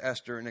show it to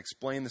Esther and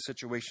explain the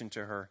situation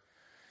to her.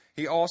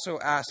 He also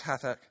asked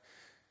Hathach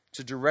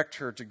to direct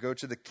her to go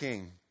to the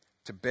king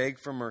to beg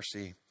for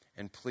mercy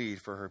and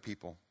plead for her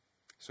people.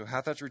 So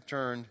Hathach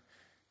returned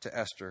to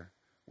Esther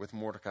with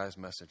Mordecai's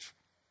message.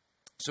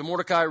 So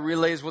Mordecai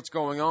relays what's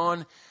going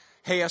on.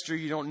 Hey, Esther,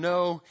 you don't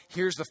know.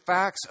 Here's the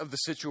facts of the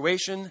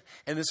situation,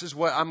 and this is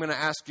what I'm going to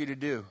ask you to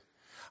do.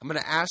 I'm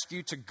going to ask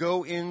you to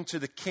go into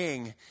the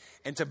king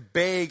and to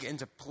beg and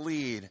to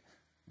plead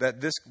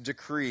that this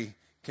decree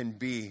can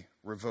be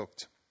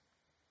revoked.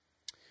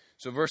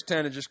 So verse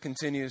 10, it just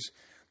continues.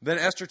 Then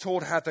Esther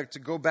told Hathach to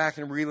go back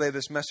and relay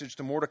this message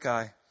to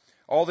Mordecai.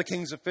 All the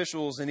king's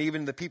officials and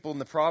even the people in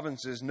the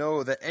provinces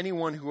know that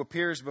anyone who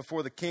appears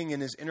before the king in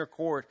his inner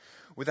court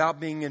without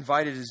being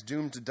invited is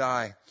doomed to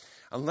die,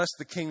 unless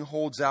the king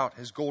holds out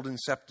his golden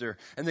scepter.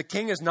 And the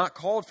king has not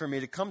called for me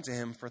to come to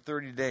him for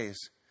 30 days.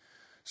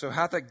 So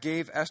Hathach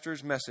gave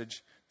Esther's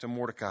message to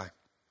Mordecai.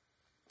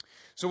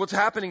 So what's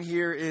happening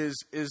here is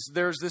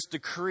there's this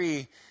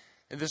decree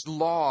and this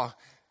law.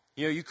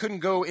 You know, you couldn't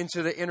go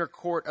into the inner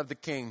court of the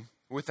king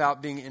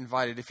without being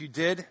invited. If you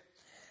did,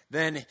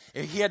 then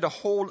he had to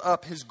hold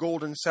up his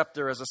golden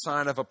scepter as a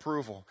sign of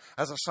approval,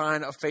 as a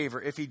sign of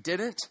favor. If he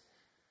didn't,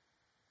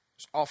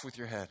 it's off with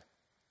your head.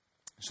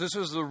 So this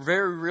was the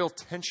very real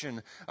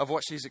tension of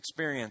what she's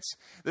experienced.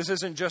 This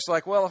isn't just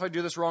like, well, if I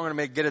do this wrong, I'm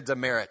going to get a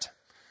demerit.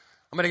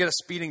 I'm going to get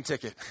a speeding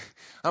ticket.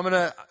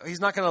 He's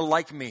not going to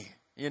like me,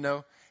 you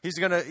know. He's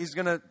going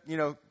to, you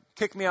know,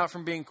 kick me out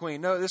from being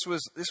queen. No, this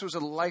was a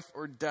life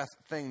or death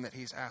thing that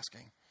he's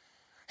asking.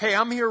 Hey,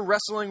 I'm here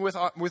wrestling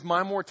with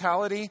my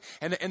mortality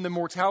and the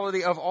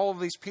mortality of all of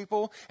these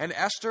people. And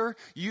Esther,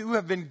 you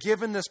have been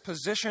given this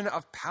position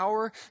of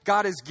power.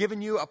 God has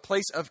given you a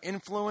place of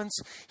influence.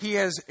 He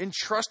has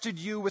entrusted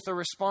you with a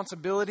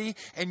responsibility,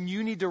 and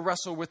you need to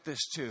wrestle with this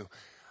too.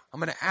 I'm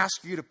going to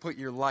ask you to put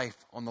your life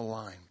on the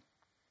line.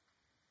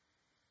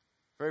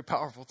 Very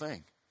powerful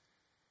thing.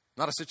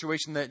 Not a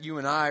situation that you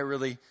and I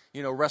really,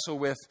 you know, wrestle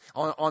with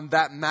on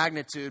that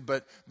magnitude.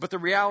 But the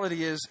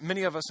reality is,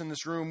 many of us in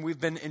this room, we've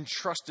been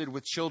entrusted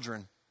with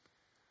children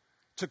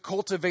to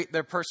cultivate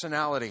their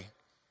personality,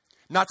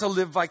 not to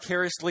live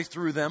vicariously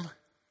through them,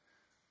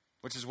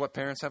 which is what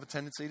parents have a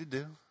tendency to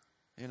do,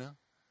 you know.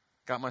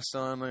 Got my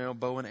son, you know,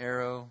 bow and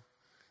arrow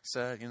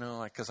set, you know,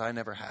 like, because I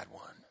never had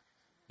one.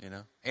 You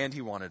know, and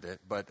he wanted it,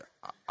 but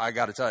I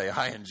got to tell you,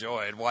 I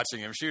enjoyed watching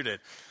him shoot it.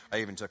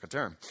 I even took a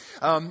turn.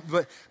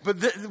 But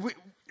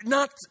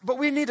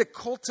we need to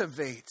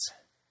cultivate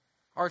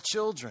our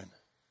children.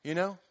 You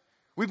know,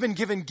 we've been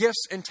given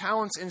gifts and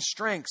talents and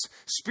strengths,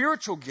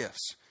 spiritual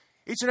gifts.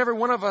 Each and every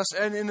one of us,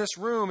 and in this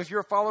room, if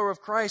you're a follower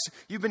of Christ,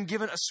 you've been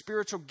given a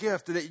spiritual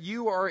gift that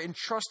you are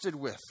entrusted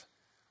with,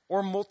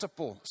 or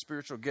multiple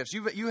spiritual gifts.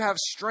 You have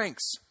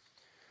strengths.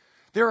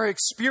 There are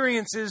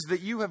experiences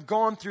that you have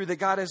gone through that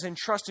God has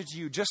entrusted to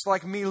you, just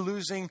like me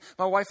losing,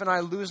 my wife and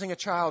I losing a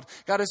child.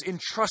 God has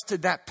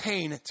entrusted that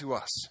pain to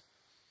us.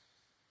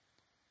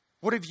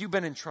 What have you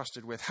been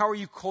entrusted with? How are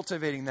you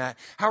cultivating that?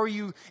 How are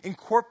you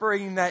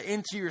incorporating that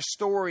into your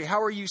story?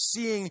 How are you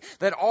seeing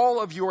that all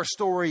of your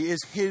story is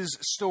His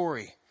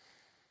story?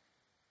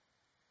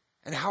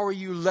 And how are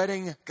you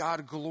letting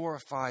God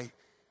glorify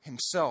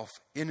Himself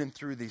in and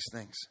through these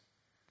things?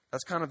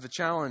 That's kind of the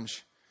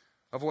challenge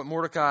of what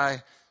Mordecai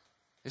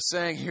is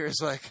saying here,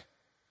 is like,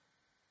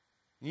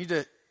 you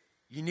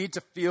need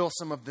to feel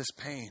some of this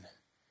pain.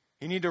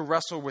 You need to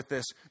wrestle with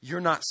this. You're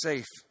not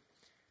safe.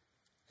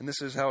 And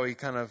this is how he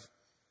kind of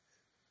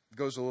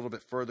goes a little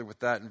bit further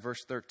with that in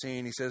verse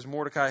 13. He says,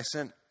 Mordecai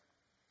sent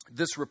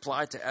this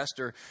reply to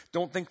Esther: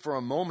 don't think for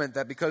a moment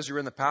that because you're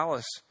in the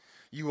palace,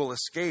 you will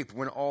escape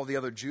when all the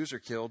other Jews are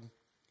killed.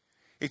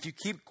 If you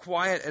keep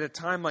quiet at a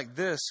time like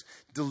this,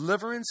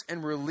 deliverance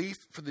and relief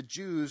for the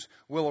Jews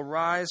will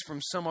arise from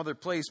some other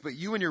place, but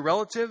you and your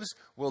relatives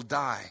will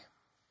die.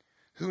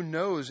 Who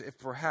knows if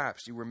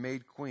perhaps you were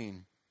made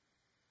queen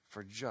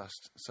for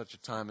just such a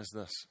time as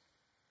this?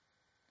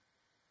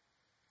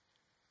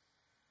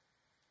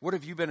 What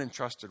have you been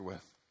entrusted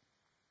with?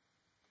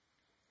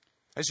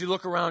 As you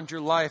look around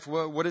your life,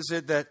 what is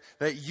it that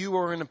you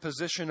are in a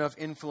position of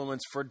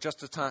influence for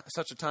just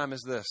such a time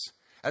as this?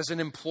 As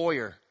an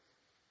employer,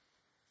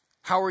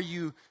 how are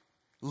you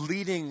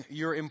leading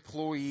your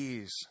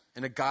employees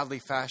in a godly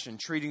fashion,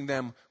 treating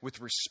them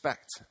with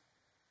respect,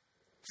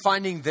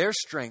 finding their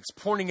strengths,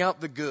 pointing out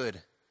the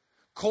good,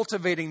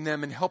 cultivating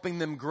them and helping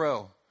them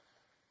grow?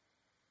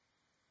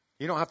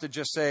 You don't have to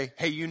just say,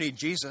 hey, you need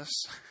Jesus.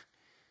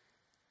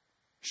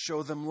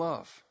 Show them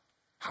love.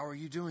 How are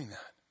you doing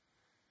that?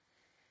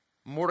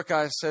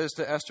 Mordecai says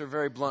to Esther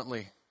very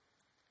bluntly,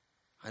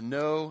 I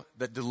know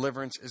that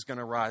deliverance is going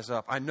to rise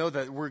up. I know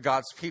that we're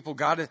God's people.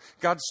 The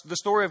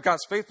story of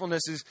God's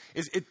faithfulness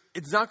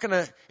it's not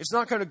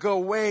going to go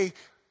away.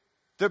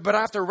 But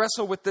I have to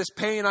wrestle with this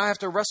pain. I have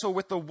to wrestle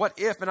with the what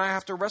if, and I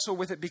have to wrestle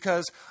with it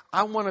because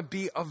I want to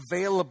be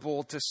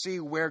available to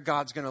see where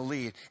God's going to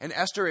lead. And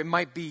Esther, it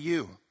might be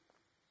you.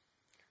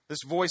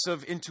 This voice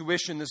of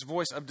intuition, this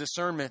voice of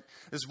discernment,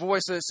 this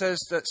voice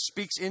that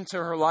speaks into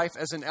her life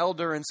as an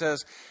elder and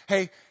says,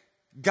 hey,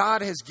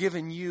 God has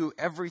given you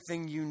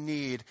everything you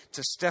need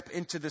to step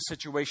into this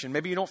situation.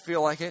 Maybe you don't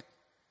feel like it.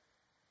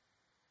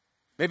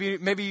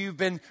 Maybe you've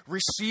been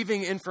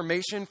receiving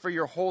information for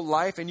your whole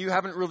life and you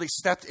haven't really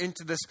stepped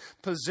into this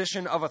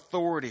position of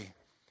authority.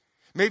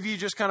 Maybe you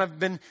just kind of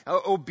been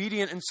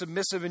obedient and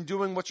submissive in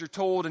doing what you're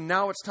told, and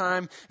now it's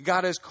time.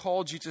 God has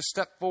called you to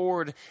step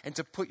forward and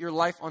to put your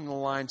life on the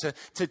line,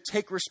 to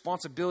take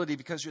responsibility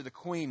because you're the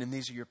queen and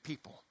these are your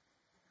people.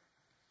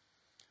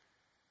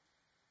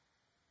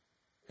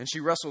 And she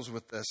wrestles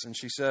with this, and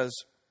she says,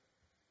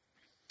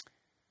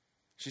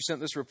 she sent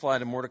this reply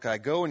to Mordecai: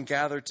 go and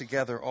gather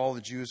together all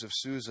the Jews of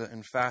Susa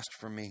and fast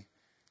for me.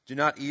 Do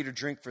not eat or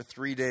drink for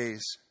 3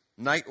 days,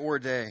 night or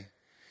day.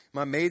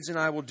 My maids and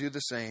I will do the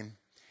same.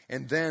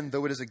 And then,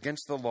 though it is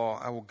against the law,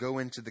 I will go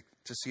in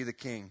to see the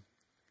king.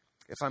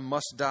 If I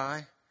must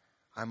die,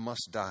 I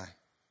must die.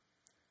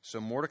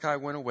 So Mordecai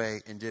went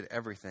away and did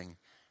everything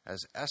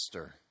as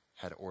Esther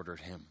had ordered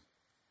him.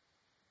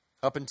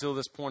 Up until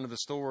this point of the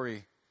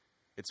story,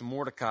 it's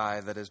Mordecai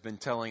that has been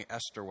telling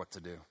Esther what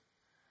to do.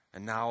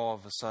 And now all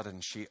of a sudden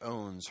she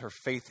owns, her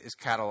faith is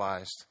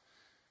catalyzed.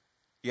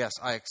 Yes,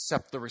 I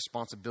accept the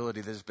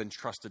responsibility that has been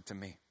trusted to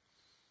me.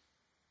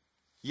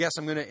 Yes,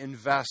 I'm going to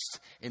invest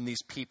in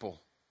these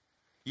people.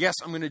 Yes,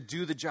 I'm going to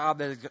do the job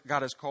that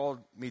God has called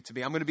me to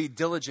be. I'm going to be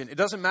diligent. It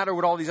doesn't matter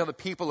what all these other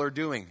people are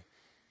doing.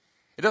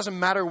 It doesn't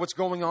matter what's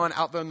going on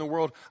out there in the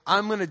world.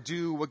 I'm going to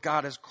do what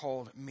God has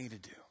called me to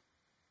do.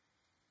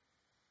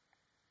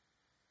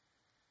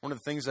 One of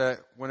the things that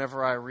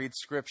whenever I read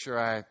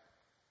Scripture,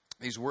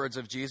 these words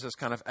of Jesus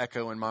kind of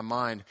echo in my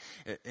mind.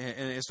 And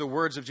it's the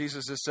words of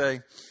Jesus that say,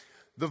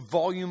 the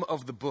volume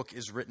of the book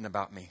is written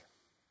about me.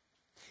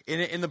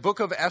 In the book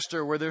of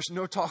Esther, where there's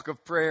no talk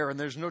of prayer and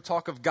there's no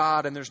talk of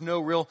God and there's no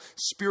real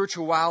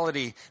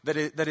spirituality that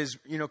is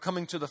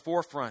coming to the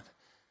forefront,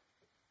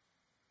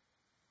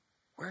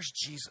 where's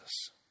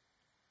Jesus?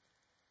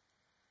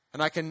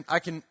 And I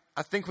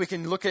think we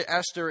can look at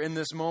Esther in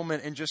this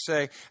moment and just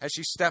say, as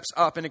she steps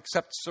up and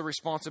accepts the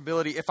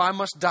responsibility, if I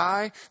must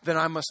die, then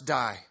I must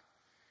die.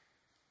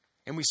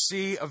 And we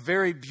see a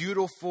very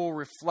beautiful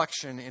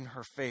reflection in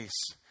her face,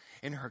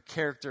 in her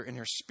character, in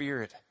her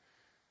spirit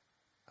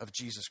of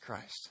Jesus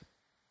Christ.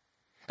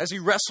 As he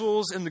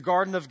wrestles in the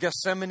Garden of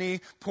Gethsemane,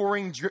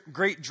 pouring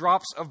great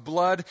drops of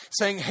blood,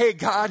 saying, hey,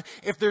 God,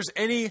 if there's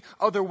any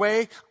other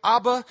way,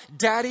 Abba,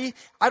 Daddy,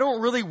 I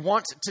don't really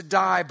want to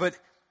die, but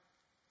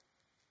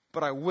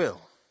I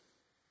will.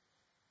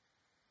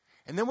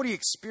 And then what he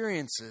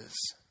experiences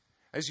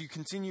as you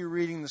continue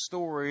reading the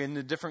story in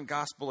the different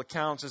gospel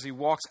accounts, as he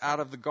walks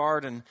out of the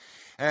garden,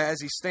 as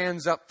he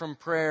stands up from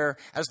prayer,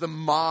 as the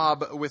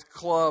mob with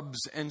clubs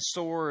and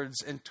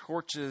swords and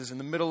torches in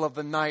the middle of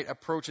the night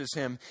approaches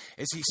him,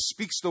 as he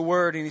speaks the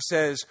word and he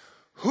says,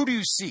 who do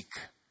you seek?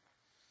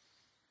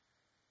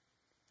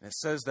 And it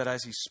says that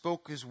as he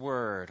spoke his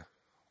word,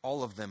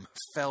 all of them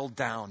fell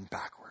down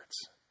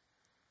backwards.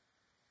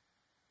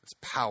 This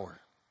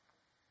power,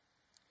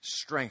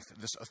 strength,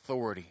 this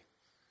authority.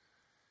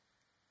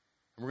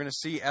 We're going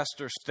to see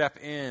Esther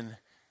step in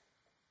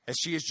as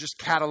she has just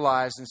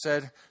catalyzed and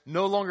said,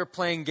 no longer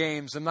playing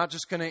games. I'm not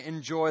just going to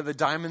enjoy the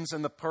diamonds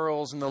and the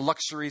pearls and the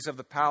luxuries of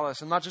the palace.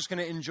 I'm not just going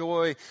to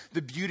enjoy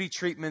the beauty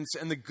treatments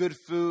and the good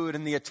food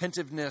and the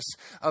attentiveness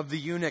of the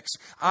eunuchs.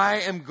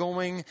 I am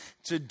going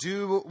to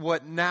do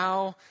what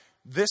now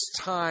this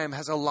time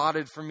has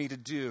allotted for me to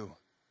do.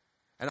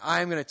 And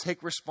I am going to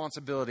take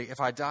responsibility. If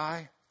I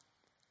die,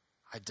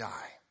 I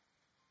die.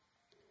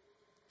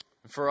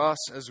 And for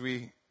us, as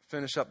we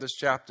finish up this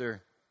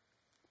chapter,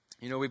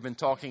 we've been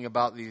talking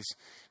about these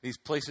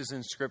places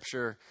in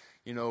Scripture,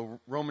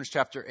 Romans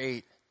chapter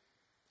 8.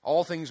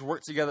 All things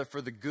work together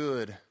for the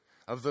good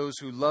of those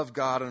who love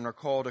God and are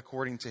called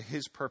according to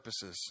his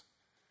purposes.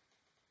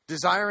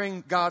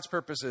 Desiring God's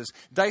purposes.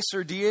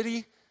 Dicer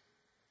deity.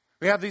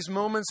 We have these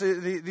moments,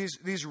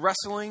 these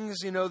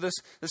wrestlings,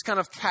 this kind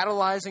of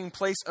catalyzing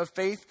place of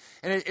faith.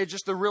 And it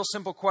just, the real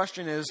simple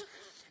question is,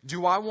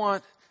 do I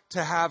want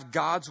to have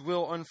God's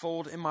will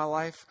unfold in my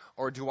life,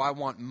 or do I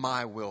want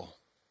my will?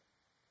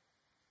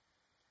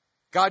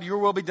 God, your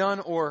will be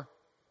done, or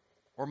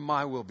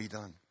my will be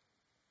done.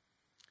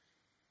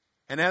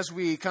 And as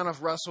we kind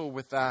of wrestle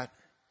with that,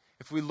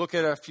 if we look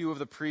at a few of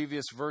the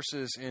previous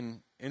verses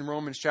in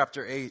Romans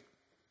chapter 8,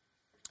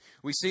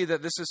 we see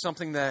that this is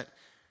something that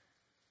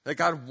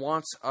God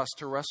wants us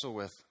to wrestle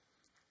with.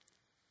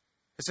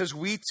 It says,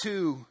 we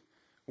too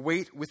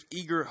wait with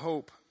eager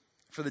hope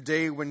for the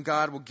day when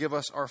God will give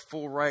us our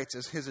full rights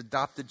as his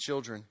adopted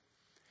children,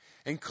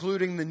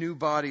 including the new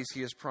bodies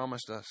he has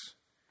promised us.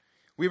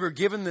 We were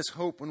given this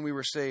hope when we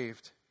were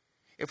saved.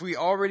 If we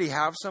already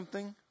have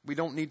something, we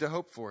don't need to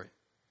hope for it.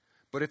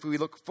 But if we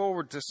look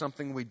forward to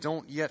something we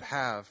don't yet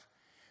have,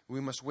 we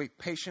must wait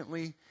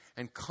patiently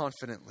and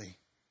confidently.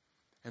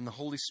 And the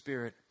Holy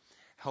Spirit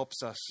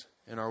helps us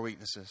in our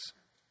weaknesses.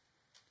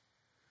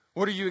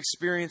 What are you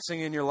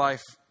experiencing in your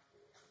life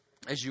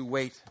as you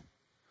wait?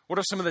 What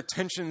are some of the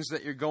tensions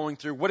that you're going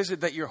through? What is it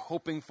that you're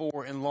hoping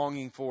for and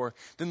longing for?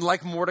 Then,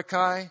 like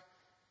Mordecai,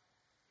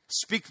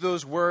 speak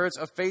those words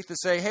of faith to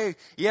say, hey,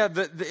 yeah,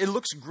 it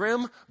looks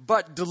grim,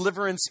 but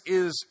deliverance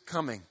is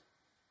coming.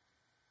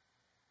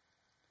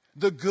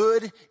 The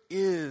good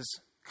is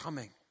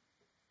coming.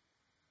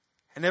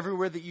 And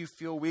everywhere that you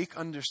feel weak,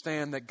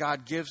 understand that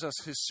God gives us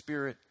his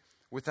Spirit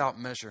without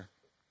measure.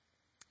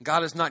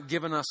 God has not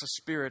given us a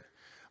spirit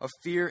of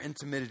fear and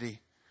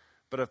timidity,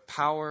 but of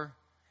power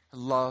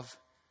and love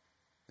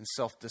and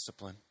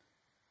self-discipline.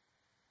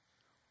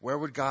 Where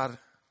would God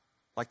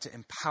like to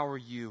empower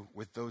you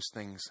with those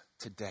things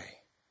today?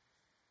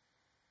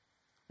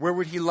 Where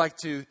would he like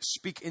to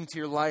speak into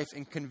your life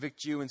and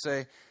convict you and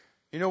say,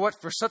 you know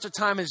what, for such a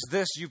time as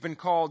this, you've been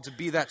called to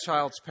be that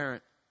child's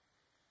parent.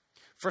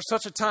 For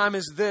such a time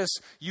as this,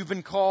 you've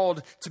been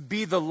called to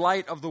be the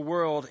light of the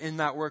world in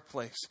that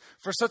workplace.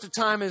 For such a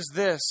time as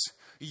this,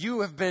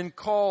 you have been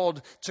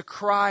called to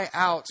cry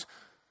out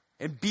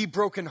and be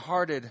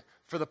brokenhearted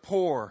for the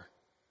poor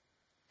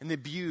and the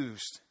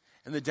abused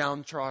and the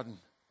downtrodden.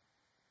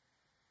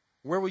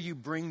 Where will you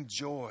bring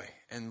joy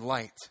and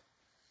light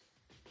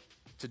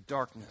to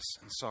darkness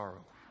and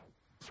sorrow?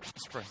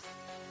 Let's pray.